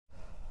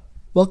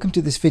Welcome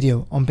to this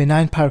video on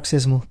benign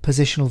paroxysmal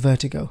positional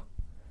vertigo.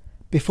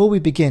 Before we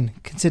begin,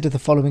 consider the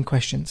following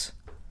questions.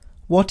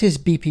 What is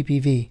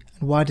BPPV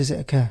and why does it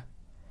occur?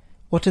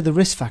 What are the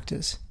risk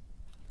factors?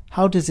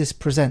 How does this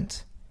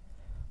present?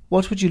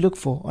 What would you look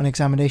for on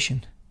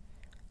examination?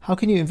 How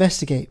can you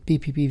investigate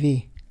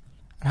BPPV?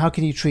 And how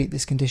can you treat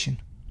this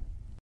condition?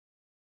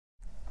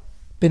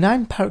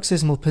 Benign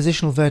paroxysmal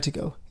positional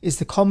vertigo is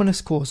the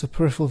commonest cause of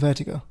peripheral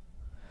vertigo.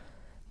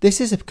 This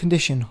is a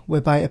condition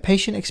whereby a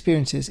patient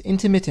experiences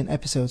intermittent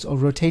episodes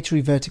of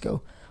rotatory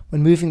vertigo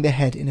when moving their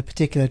head in a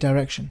particular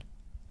direction.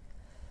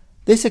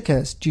 This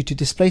occurs due to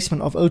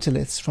displacement of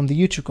otoliths from the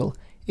utricle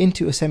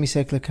into a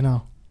semicircular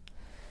canal.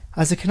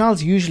 As the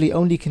canals usually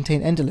only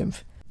contain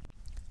endolymph,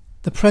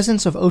 the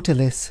presence of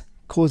otoliths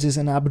causes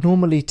an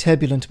abnormally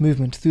turbulent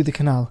movement through the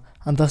canal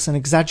and thus an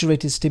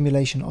exaggerated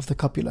stimulation of the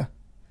copula.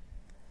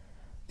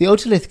 The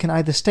otolith can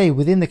either stay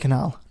within the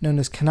canal, known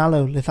as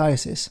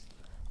canalolithiasis,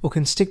 or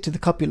can stick to the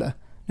copula,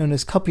 known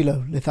as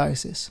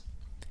copulolithiasis.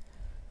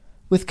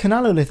 With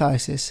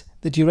canalolithiasis,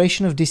 the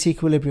duration of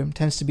disequilibrium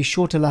tends to be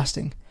shorter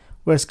lasting,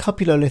 whereas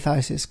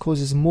copulolithiasis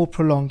causes more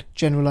prolonged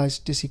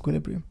generalized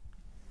disequilibrium.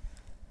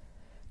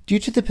 Due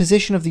to the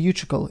position of the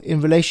utricle in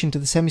relation to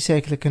the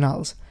semicircular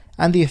canals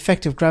and the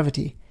effect of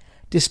gravity,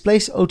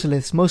 displaced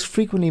otoliths most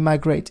frequently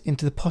migrate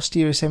into the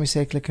posterior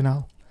semicircular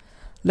canal.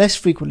 Less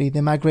frequently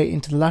they migrate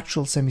into the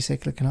lateral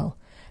semicircular canal,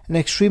 and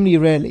extremely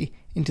rarely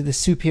into the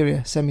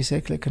superior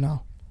semicircular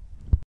canal.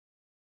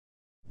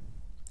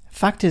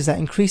 Factors that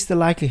increase the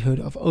likelihood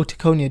of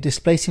otoconia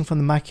displacing from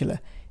the macula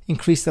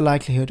increase the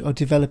likelihood of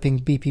developing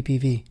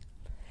BPPV.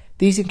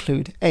 These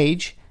include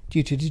age,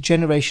 due to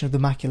degeneration of the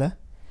macula,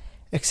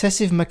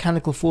 excessive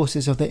mechanical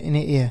forces of the inner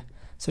ear,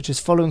 such as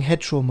following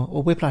head trauma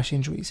or whiplash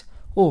injuries,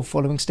 or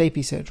following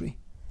stapes surgery,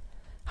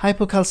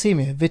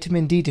 hypocalcemia,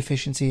 vitamin D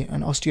deficiency,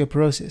 and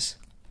osteoporosis.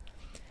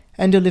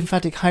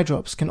 Endolymphatic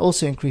hydrops can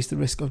also increase the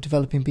risk of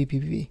developing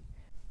BPPV.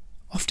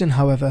 Often,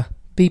 however,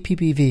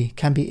 BPPV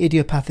can be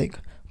idiopathic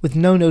with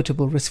no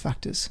notable risk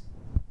factors.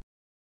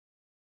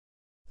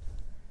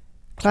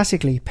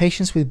 Classically,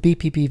 patients with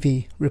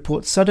BPPV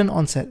report sudden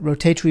onset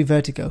rotatory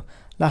vertigo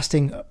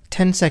lasting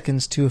 10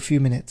 seconds to a few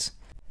minutes,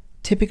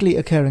 typically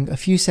occurring a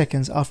few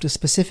seconds after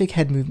specific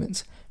head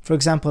movements, for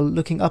example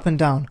looking up and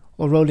down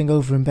or rolling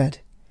over in bed.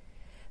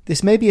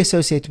 This may be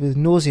associated with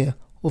nausea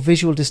or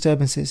visual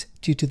disturbances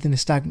due to the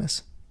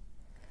nystagmus.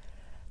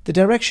 The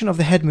direction of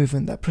the head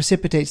movement that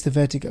precipitates the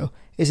vertigo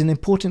is an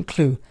important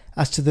clue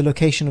as to the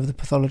location of the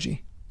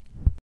pathology.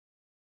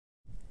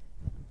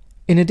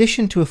 In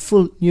addition to a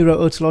full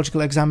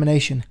neurootological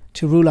examination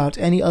to rule out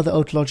any other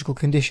otological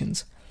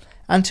conditions,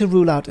 and to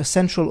rule out a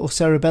central or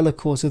cerebellar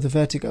cause of the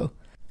vertigo,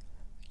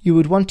 you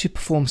would want to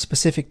perform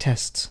specific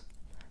tests.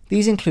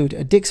 These include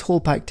a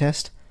Dix-Hallpike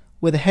test,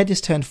 where the head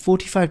is turned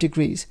 45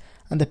 degrees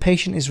and the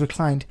patient is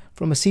reclined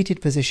from a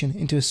seated position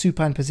into a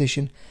supine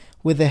position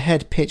with their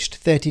head pitched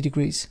 30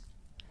 degrees.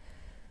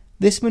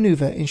 This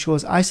maneuver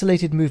ensures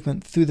isolated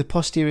movement through the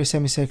posterior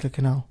semicircular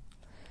canal.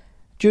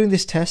 During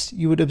this test,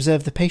 you would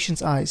observe the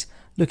patient's eyes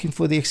looking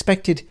for the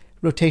expected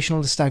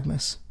rotational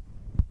nystagmus.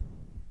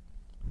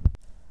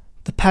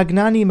 The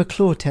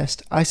Pagnani-McClure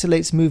test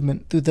isolates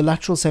movement through the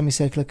lateral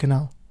semicircular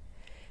canal.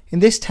 In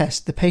this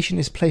test, the patient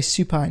is placed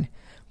supine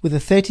with a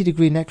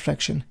 30-degree neck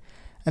flexion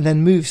and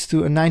then moves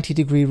through a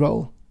 90-degree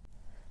roll.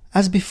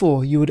 As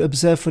before, you would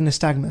observe for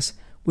nystagmus,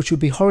 which would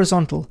be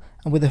horizontal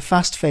and with a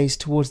fast phase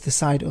towards the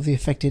side of the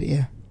affected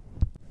ear.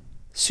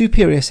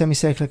 Superior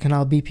semicircular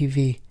canal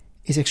BPV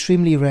is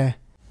extremely rare,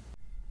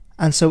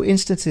 and so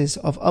instances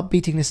of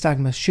upbeating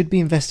nystagmus should be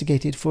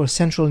investigated for a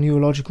central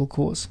neurological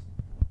cause.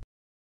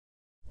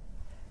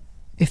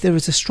 If there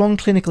is a strong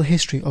clinical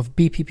history of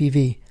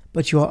BPPV,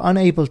 but you are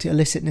unable to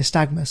elicit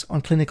nystagmus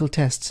on clinical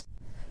tests,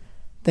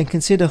 then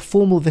consider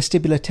formal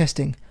vestibular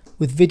testing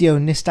with video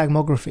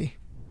nystagmography.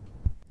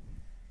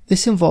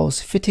 This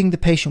involves fitting the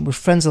patient with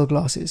Frenzel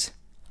glasses.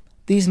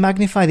 These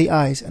magnify the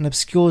eyes and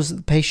obscures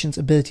the patient's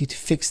ability to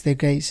fix their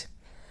gaze,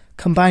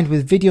 combined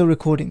with video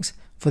recordings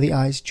for the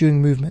eyes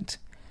during movement.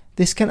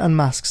 This can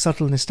unmask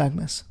subtle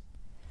nystagmus.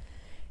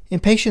 In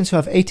patients who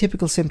have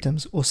atypical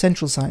symptoms or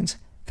central signs,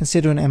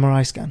 consider an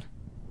MRI scan.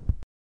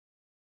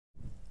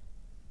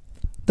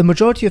 The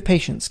majority of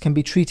patients can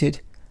be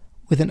treated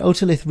with an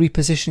otolith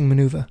repositioning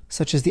maneuver,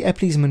 such as the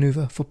Epley's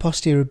maneuver for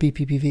posterior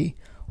BPPV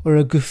or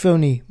a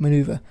Guffoni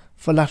maneuver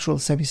for lateral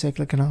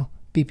semicircular canal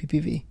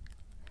BPPV.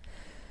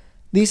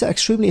 These are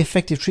extremely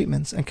effective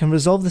treatments and can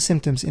resolve the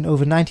symptoms in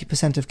over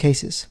 90% of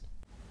cases.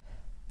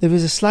 There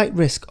is a slight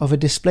risk of a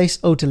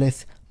displaced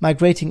otolith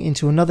migrating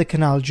into another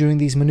canal during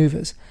these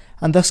maneuvers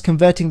and thus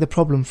converting the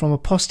problem from a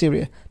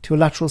posterior to a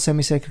lateral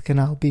semicircular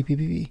canal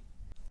BPPV.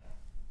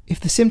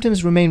 If the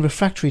symptoms remain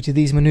refractory to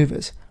these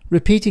maneuvers,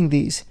 repeating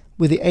these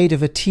with the aid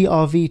of a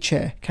TRV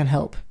chair can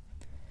help.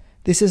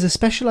 This is a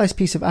specialized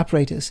piece of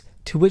apparatus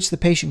to which the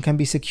patient can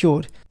be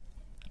secured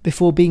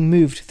before being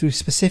moved through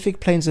specific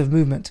planes of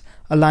movement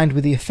aligned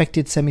with the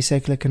affected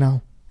semicircular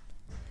canal.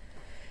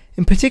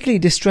 In particularly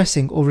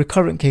distressing or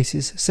recurrent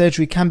cases,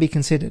 surgery can be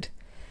considered.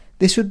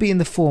 This would be in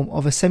the form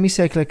of a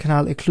semicircular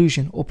canal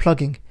occlusion or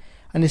plugging,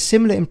 and is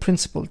similar in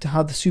principle to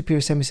how the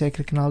superior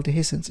semicircular canal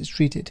dehiscence is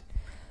treated,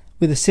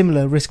 with a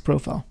similar risk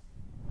profile.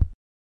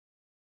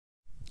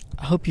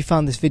 I hope you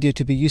found this video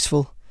to be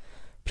useful.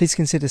 Please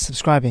consider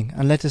subscribing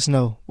and let us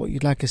know what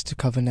you'd like us to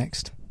cover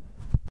next.